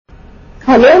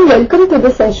Hello and welcome to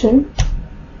the session.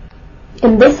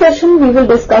 In this session we will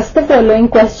discuss the following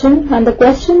question, and the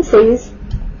question says,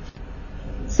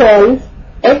 solve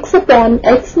x upon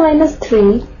x minus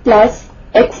 3 plus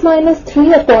x minus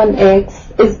 3 upon x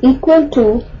is equal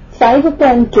to 5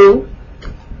 upon 2.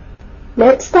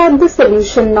 Let's start the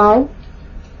solution now.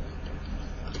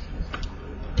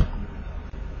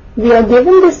 We are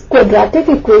given this quadratic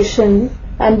equation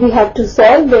and we have to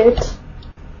solve it.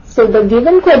 So the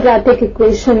given quadratic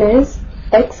equation is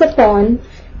x upon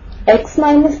x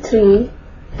minus 3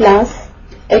 plus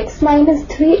x minus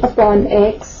 3 upon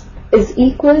x is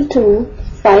equal to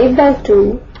 5 by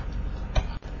 2.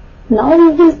 Now we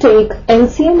will take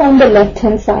LCM on the left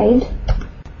hand side.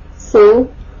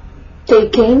 So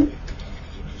taking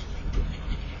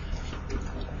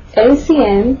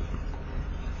LCM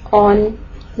on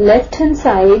left hand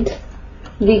side,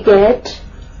 we get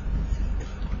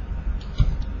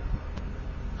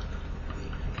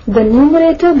the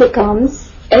numerator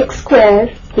becomes x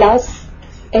square plus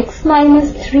x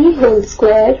minus 3 whole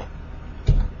square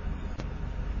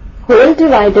whole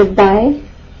divided by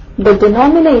the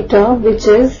denominator, which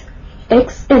is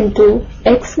x into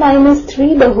x minus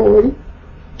 3 the whole,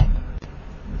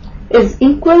 is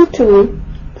equal to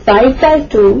 5 by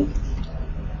 2.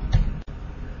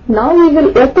 Now we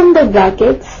will open the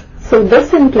brackets. So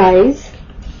this implies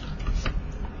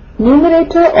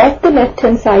numerator of the left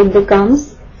hand side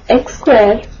becomes x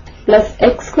square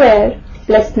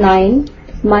plus 9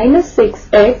 minus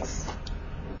 6x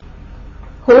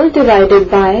whole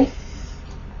divided by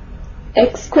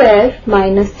x square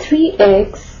minus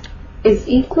 3x is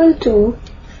equal to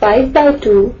 5 by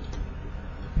 2.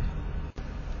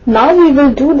 Now we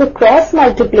will do the cross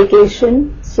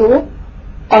multiplication. So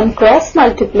on cross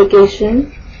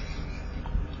multiplication,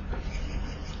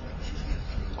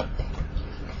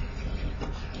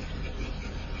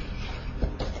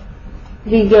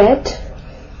 we get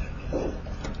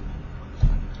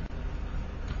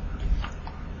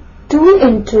 2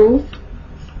 into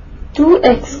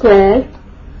 2x square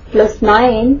plus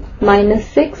 9 minus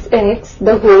 6x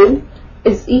the whole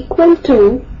is equal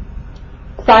to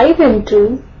 5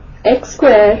 into x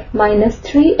square minus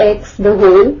 3x the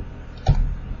whole.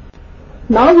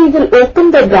 Now we will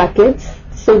open the brackets.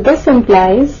 So this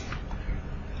implies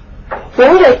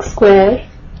 4x square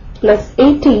plus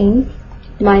 18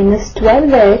 minus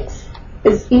 12x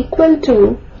is equal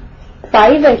to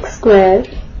 5x square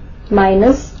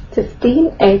minus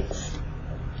 15x.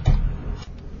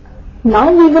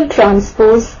 Now we will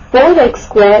transpose 4x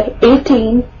square,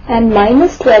 18 and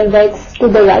minus 12x to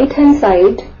the right hand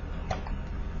side.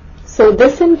 So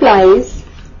this implies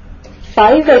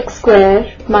 5x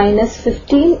square minus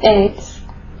 15x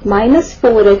minus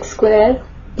 4x square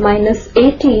minus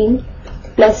 18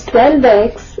 plus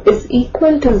 12x is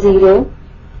equal to 0.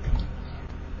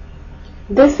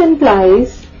 This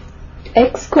implies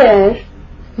x square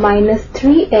minus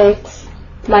 3x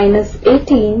minus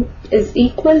 18 is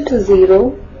equal to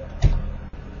 0.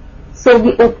 So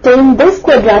we obtain this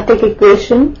quadratic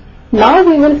equation. Now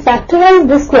we will factorize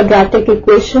this quadratic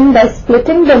equation by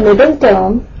splitting the middle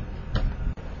term.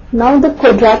 Now the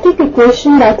quadratic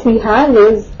equation that we have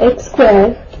is x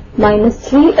square minus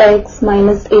 3x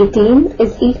minus 18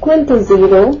 is equal to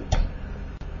 0.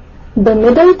 The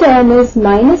middle term is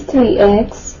minus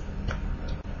 3x.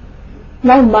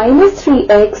 Now minus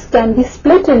 3x can be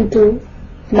split into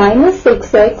minus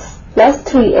 6x plus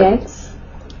 3x,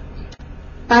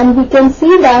 and we can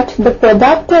see that the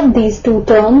product of these two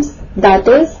terms, that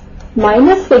is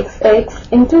minus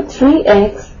 6x into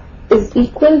 3x, is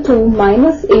equal to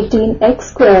minus 18x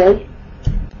square,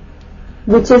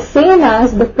 which is same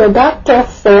as the product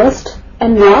of first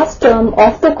and last term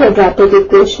of the quadratic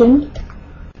equation.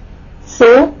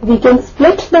 So we can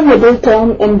split the middle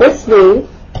term in this way.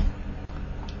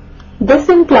 This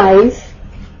implies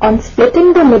on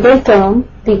splitting the middle term,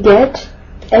 we get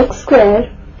x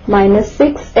square minus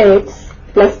 6x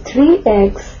plus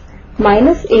 3x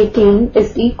minus 18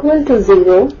 is equal to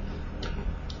 0.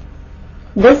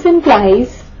 This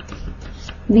implies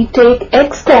we take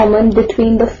x common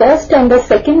between the first and the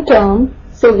second term,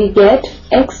 so we get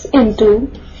x into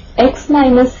x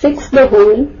minus 6 the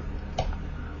whole.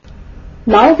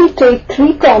 Now we take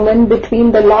 3 common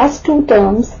between the last two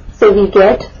terms, so we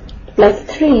get plus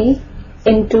 3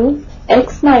 into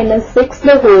x minus 6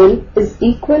 the whole is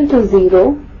equal to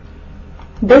 0.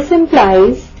 This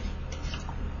implies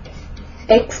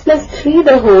x plus 3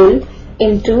 the whole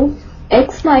into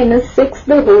x minus 6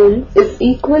 the whole is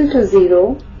equal to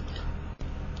 0.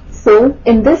 So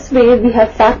in this way we have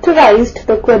factorized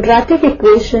the quadratic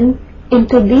equation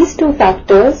into these two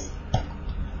factors.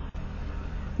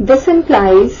 This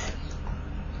implies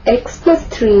x plus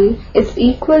 3 is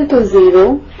equal to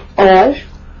 0 or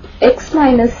x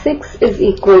minus 6 is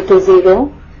equal to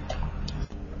 0.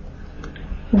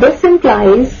 This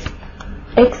implies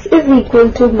x is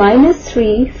equal to minus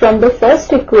 3 from the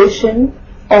first equation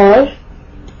or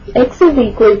x is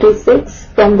equal to 6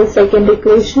 from the second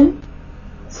equation.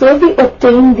 So we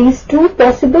obtain these two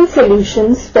possible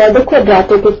solutions for the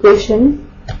quadratic equation.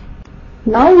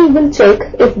 Now we will check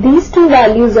if these two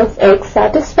values of x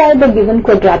satisfy the given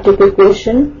quadratic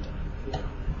equation.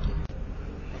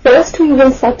 First we will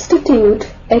substitute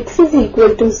x is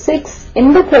equal to 6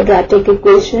 in the quadratic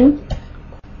equation.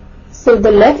 So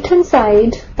the left hand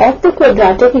side of the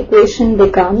quadratic equation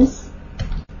becomes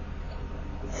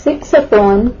 6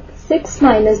 upon 6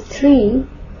 minus 3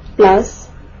 plus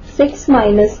 6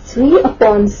 minus 3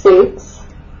 upon 6.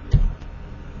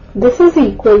 This is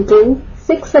equal to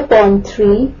 6 upon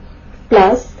 3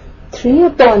 plus 3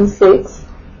 upon 6,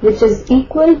 which is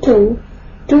equal to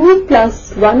 2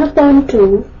 plus 1 upon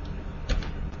 2,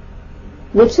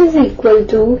 which is equal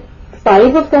to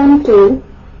 5 upon 2,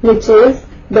 which is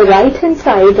the right hand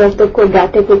side of the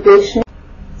quadratic equation.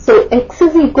 So x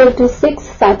is equal to 6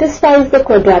 satisfies the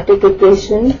quadratic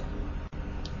equation.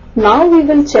 Now we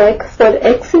will check for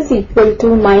x is equal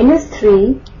to minus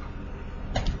 3.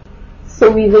 So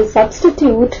we will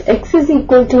substitute x is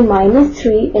equal to minus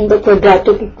 3 in the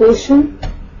quadratic equation.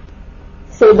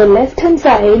 So the left hand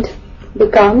side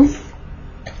becomes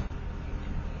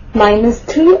minus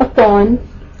 3 upon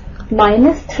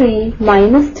minus 3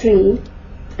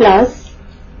 plus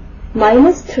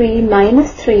minus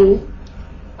 3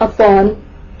 upon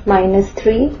minus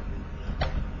 3.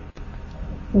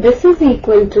 This is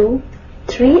equal to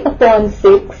 3 upon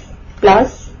 6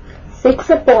 plus 6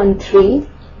 upon 3,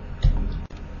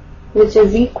 which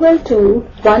is equal to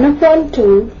 1 upon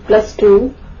 2 plus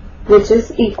 2, which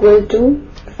is equal to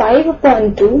 5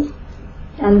 upon 2,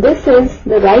 and this is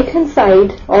the right hand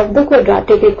side of the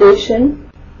quadratic equation.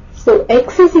 So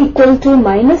x is equal to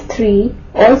minus 3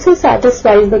 also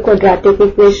satisfies the quadratic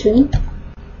equation.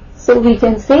 So we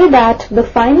can say that the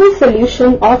final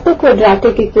solution of the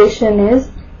quadratic equation is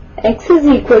x is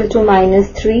equal to minus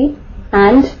 3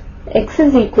 and x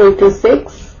is equal to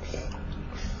 6.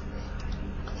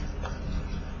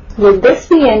 With this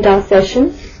we end our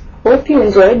session. Hope you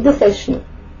enjoyed the session.